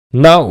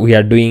Now we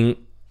are doing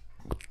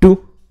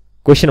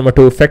question number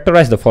 2.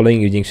 Factorize the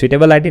following using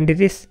suitable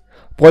identities.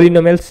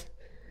 Polynomials.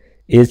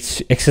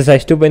 It's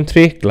exercise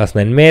 2.3 class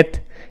 9 math,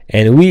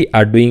 and we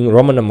are doing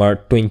Roman number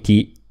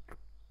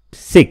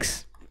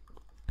 26.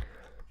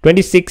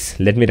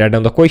 Let me write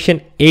down the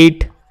question.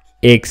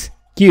 8x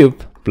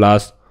cube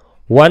plus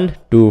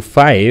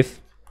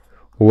 125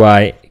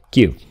 y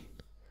cube.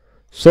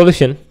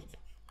 Solution.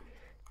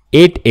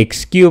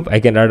 8x cube I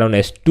can write down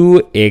as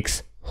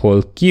 2x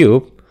whole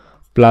cube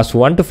plus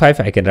 1 to 5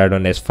 I can write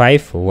down as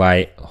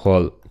 5y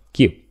whole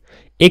cube.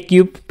 A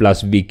cube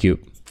plus b cube.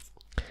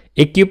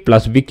 A cube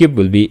plus b cube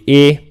will be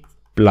a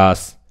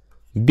plus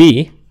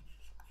b.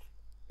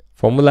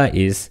 Formula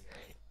is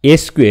a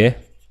square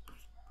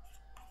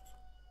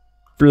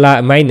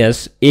plus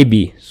minus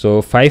ab.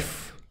 So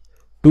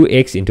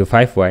 2x into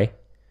 5y,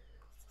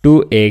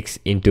 2x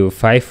into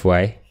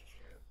 5y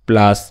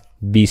plus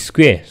b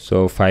square,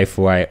 so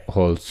 5y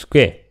whole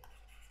square.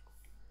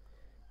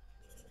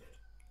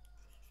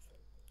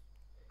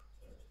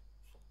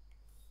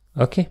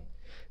 Okay,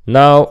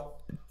 now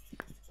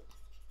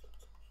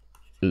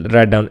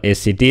write down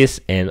as it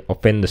is and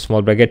open the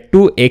small bracket.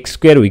 2x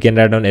square we can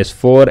write down as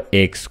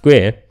 4x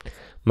square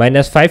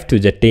minus 5 to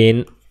the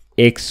 10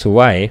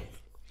 xy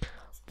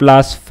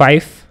plus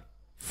 5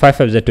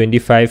 of the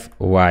 25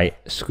 y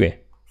square.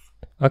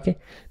 Okay,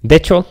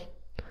 that's all.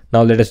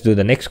 Now let us do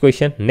the next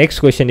question. Next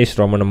question is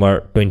Roman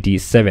number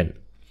 27.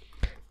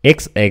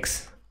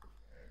 xxvii.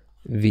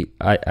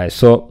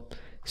 So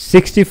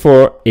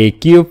 64a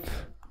cube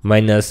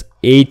minus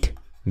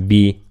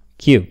 8b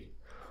cube.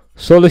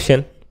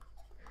 Solution.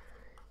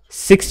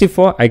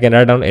 64 I can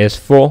write down as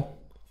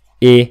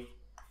 4a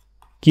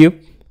cube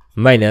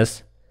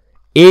minus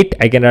 8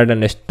 I can write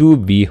down as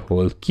 2b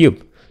whole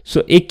cube.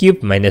 So a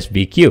cube minus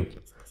b cube.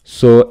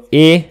 So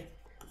a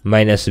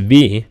minus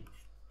b,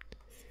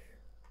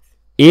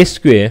 a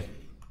square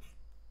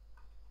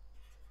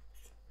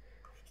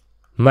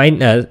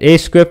minus a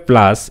square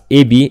plus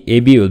ab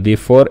will be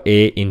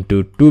 4a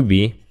into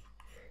 2b,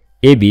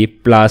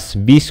 ab plus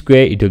b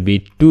square, it will be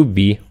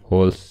 2b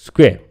whole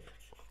square.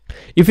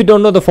 If you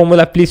don't know the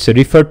formula, please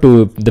refer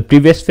to the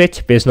previous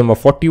fetch, page number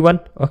 41.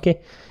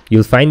 Okay,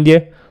 you'll find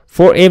there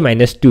 4a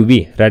minus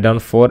 2b. Write down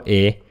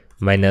 4a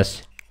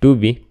minus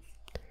 2b.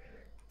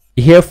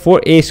 Here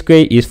 4a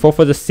square is 4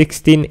 for the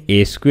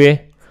 16a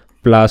square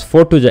plus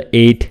 4 to the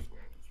 8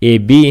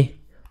 ab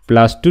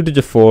plus 2 to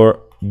the 4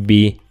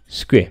 b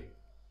square.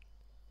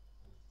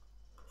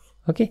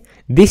 Okay,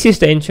 this is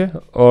the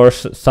answer, or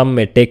some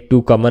may take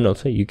 2 common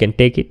also, you can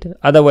take it,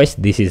 otherwise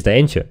this is the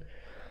answer.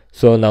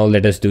 So now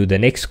let us do the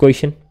next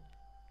question.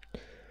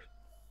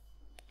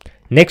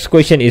 Next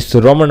question is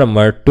Roman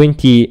number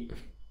 28.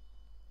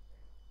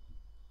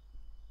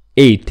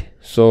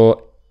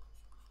 So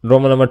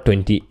Roman number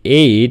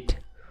 28,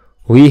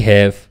 we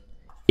have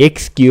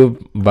x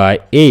cube by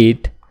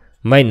 8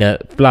 minus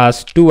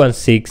plus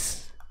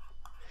 216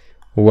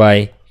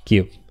 y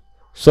cube.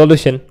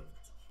 Solution.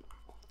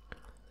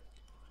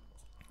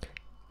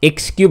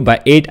 X cube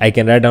by 8 I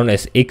can write down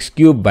as x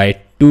cube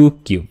by 2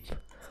 cube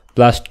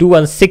plus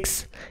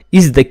 216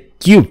 is the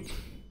cube.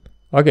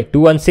 Okay,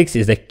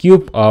 216 is the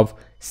cube of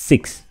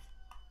 6.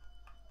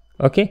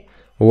 Okay,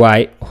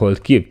 y whole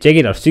cube. Check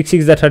it out. 6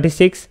 is the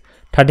 36.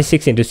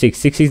 36 into 6.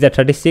 6 is the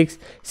 36.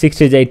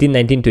 6 is the 18,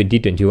 19, 20,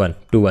 21.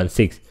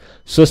 216.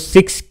 So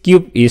 6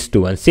 cube is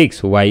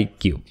 216 y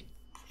cube.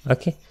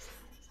 Okay.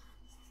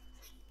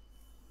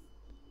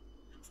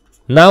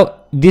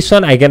 Now this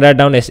one I can write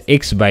down as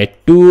x by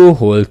 2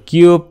 whole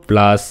cube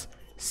plus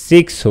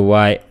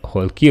 6y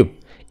whole cube.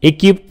 A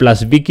cube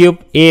plus b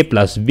cube, a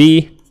plus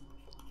b,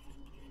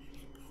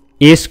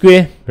 a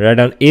square, write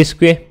down a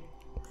square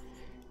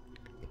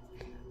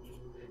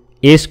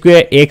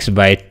x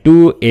by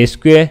 2 a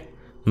square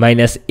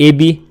minus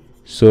ab,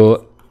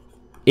 so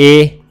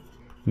a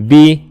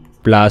b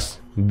plus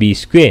b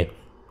square.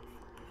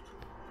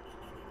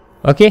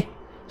 Okay,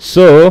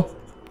 so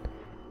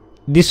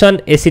this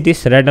one as it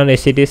is, write down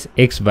as it is,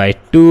 x by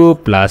 2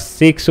 plus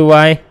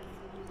 6y,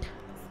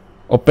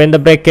 open the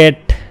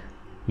bracket,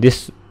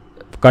 this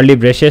curly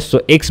braces,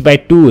 so x by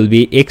 2 will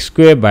be x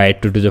square by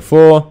 2 to the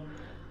 4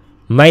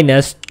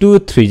 minus 2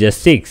 3 is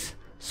 6,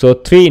 so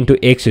 3 into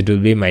x it will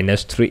be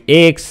minus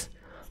 3x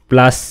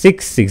plus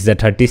 6 is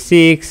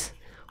 36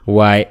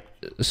 y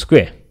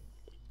square.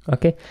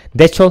 Okay,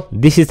 that's all.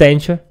 This is the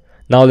answer.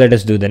 Now let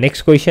us do the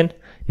next question.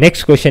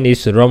 Next question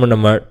is Roman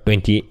number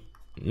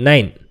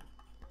 29.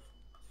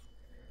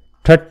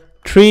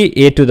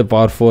 3a to the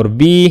power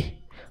 4b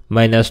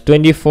minus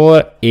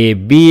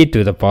 24ab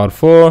to the power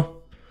 4.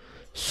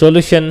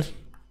 Solution.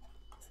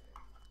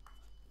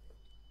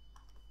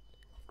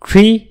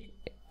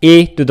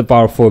 3a to the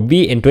power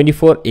 4b and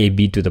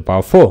 24ab to the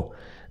power 4.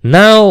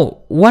 Now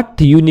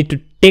what you need to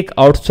take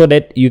out so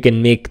that you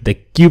can make the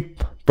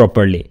cube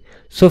properly.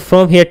 So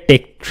from here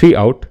take 3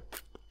 out,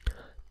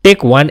 take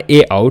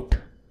 1a out,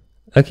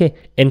 okay,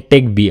 and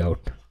take b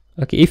out.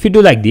 Okay, if you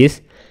do like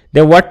this,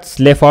 then what's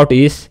left out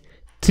is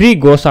 3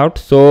 goes out,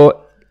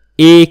 so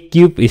a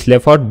cube is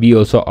left out, b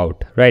also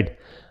out, right?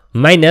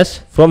 minus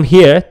from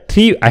here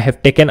 3 I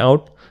have taken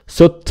out,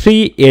 so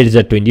 3 8s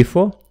are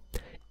 24.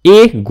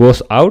 A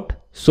goes out,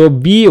 so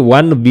B,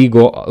 1B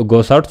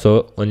goes out,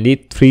 so only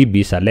 3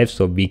 B's are left,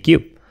 so B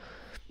cube.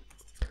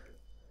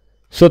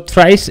 So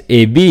thrice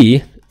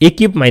AB, A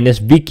cube minus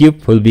B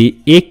cube will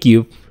be A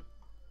cube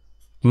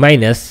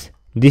minus,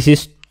 this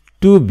is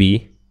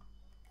 2B,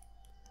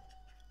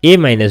 A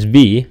minus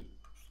B,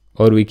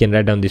 or we can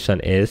write down this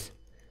one as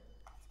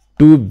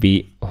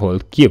 2B whole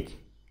cube.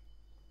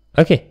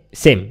 Okay,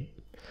 same.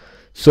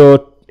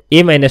 So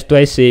A minus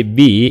twice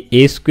AB,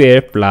 A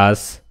square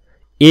plus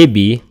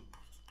AB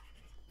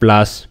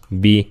plus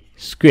B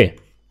square.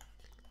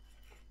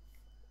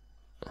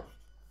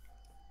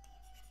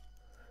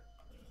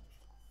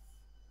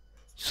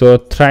 So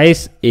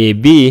thrice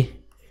AB,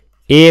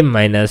 A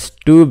minus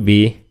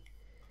 2B,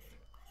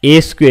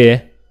 A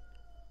square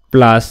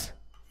plus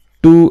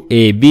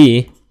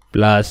 2AB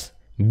plus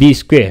B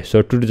square.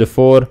 So 2 to the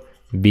 4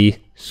 B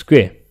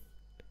square.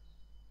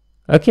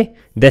 Okay,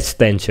 that's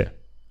the answer.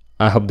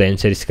 I hope the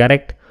answer is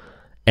correct.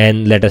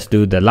 And let us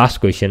do the last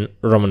question,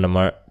 Roman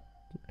number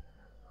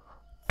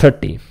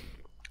 30.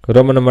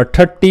 Roman number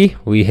 30,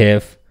 we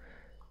have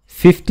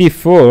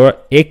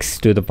 54x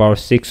to the power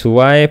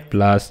 6y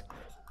plus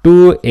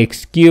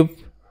 2x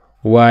cubed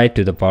y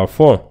to the power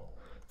 4.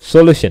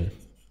 Solution.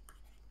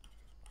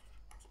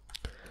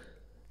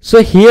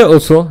 So here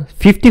also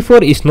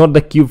 54 is not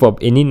the cube of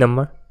any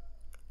number.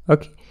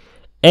 Okay,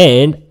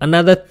 and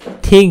another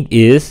thing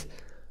is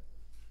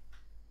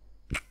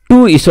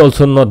 2 is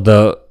also not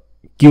the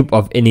cube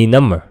of any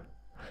number.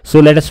 So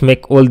let us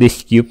make all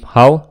this cube.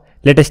 How?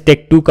 Let us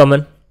take 2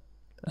 common.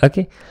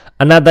 Okay,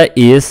 another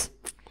is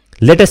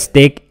let us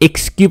take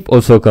x cube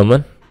also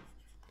common,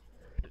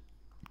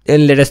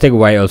 and let us take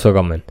y also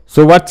common.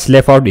 So what's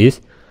left out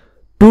is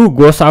 2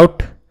 goes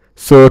out,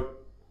 so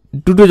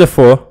 2 to the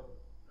 4,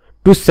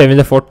 2 7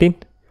 the 14,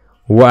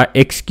 y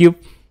x cube.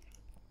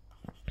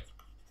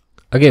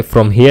 Okay,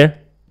 from here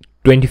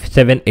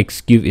 27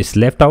 x cube is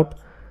left out.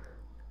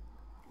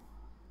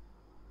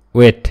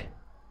 Wait,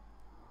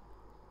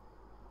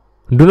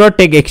 do not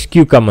take x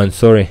cube common,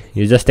 sorry,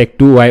 you just take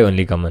 2y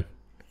only common.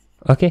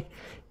 Okay,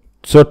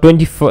 so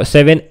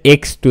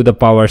 27x to the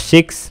power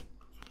 6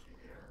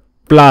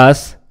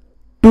 plus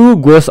 2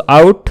 goes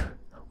out,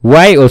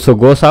 y also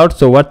goes out,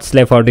 so what's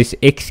left out is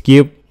x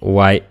cube,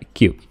 y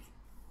cube.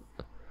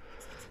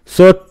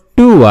 So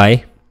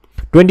 2y,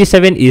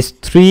 27 is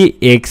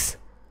 3x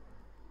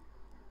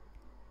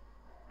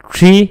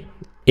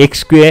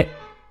square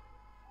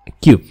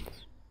cube.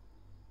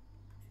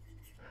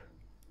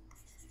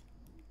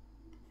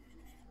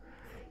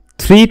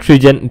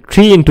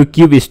 3 into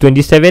cube is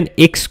 27,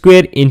 x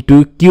square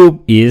into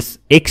cube is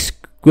x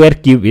square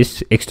cube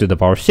is x to the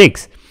power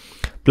 6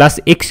 plus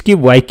x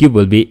cube y cube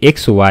will be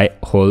xy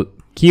whole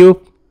cube,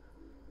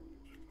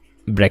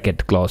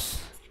 bracket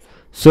close.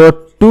 So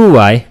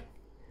 2y,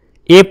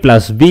 a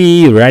plus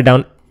b, write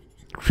down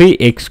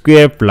 3x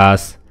square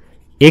plus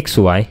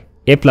xy,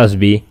 a plus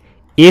b,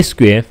 a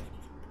square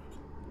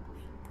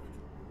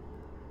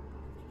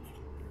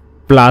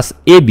plus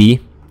ab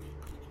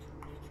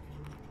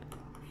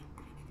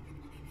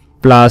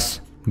plus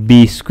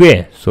b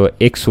square, so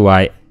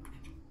xy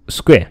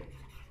square.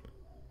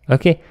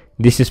 Okay,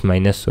 this is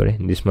minus, sorry,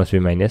 this must be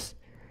minus.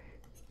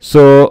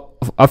 So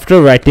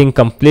after writing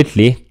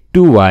completely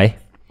 2y,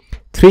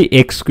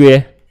 3x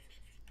square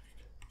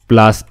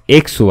plus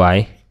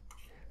xy,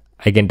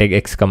 I can take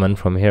x common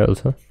from here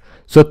also.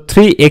 So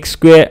 3x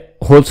square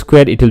whole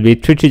square, it will be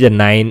 3 to the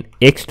 9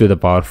 x to the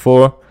power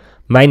 4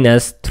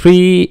 minus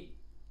 3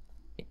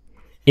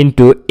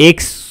 into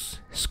x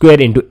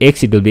square into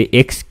x, it will be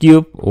x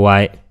cube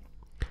y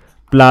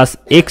plus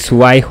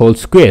xy whole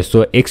square,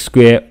 so x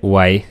square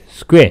y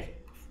square.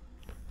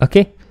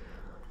 Okay,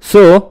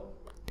 so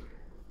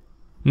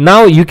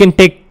now you can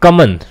take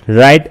common,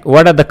 right?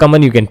 What are the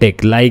common you can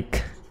take?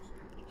 Like,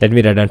 let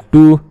me write down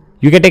 2.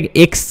 You can take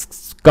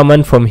x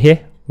common from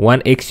here,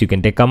 1x you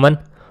can take common.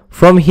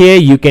 From here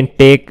you can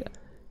take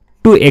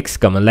 2x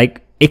common,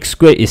 like x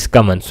square is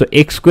common, so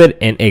x square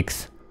and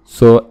x,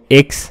 so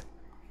x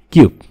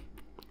cube,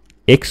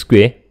 x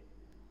square,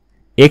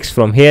 x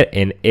from here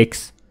and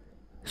x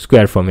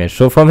square from here.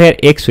 So from here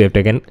x we have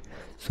taken,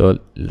 so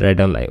write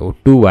down like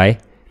 2y,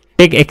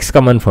 take x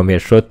common from here,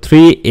 so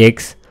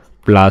 3x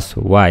plus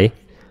y.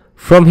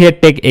 From here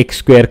take x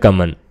square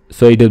common,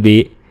 so it will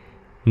be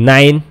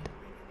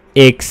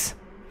 9x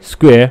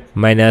square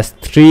minus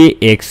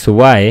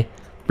 3xy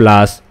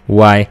plus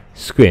y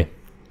square.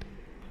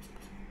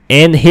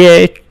 And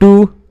here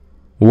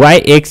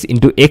 2yx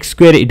into x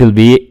square, it will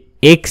be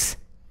x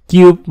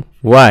cube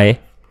y,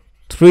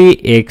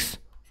 3x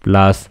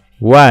plus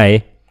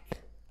y.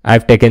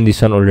 I've taken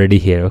this one already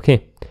here.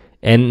 Okay,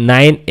 and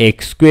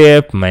 9x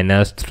square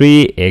minus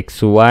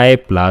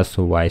 3xy plus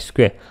y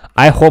square.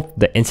 I hope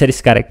the answer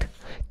is correct.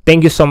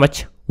 Thank you so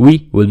much.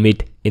 We will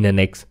meet in the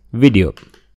next video.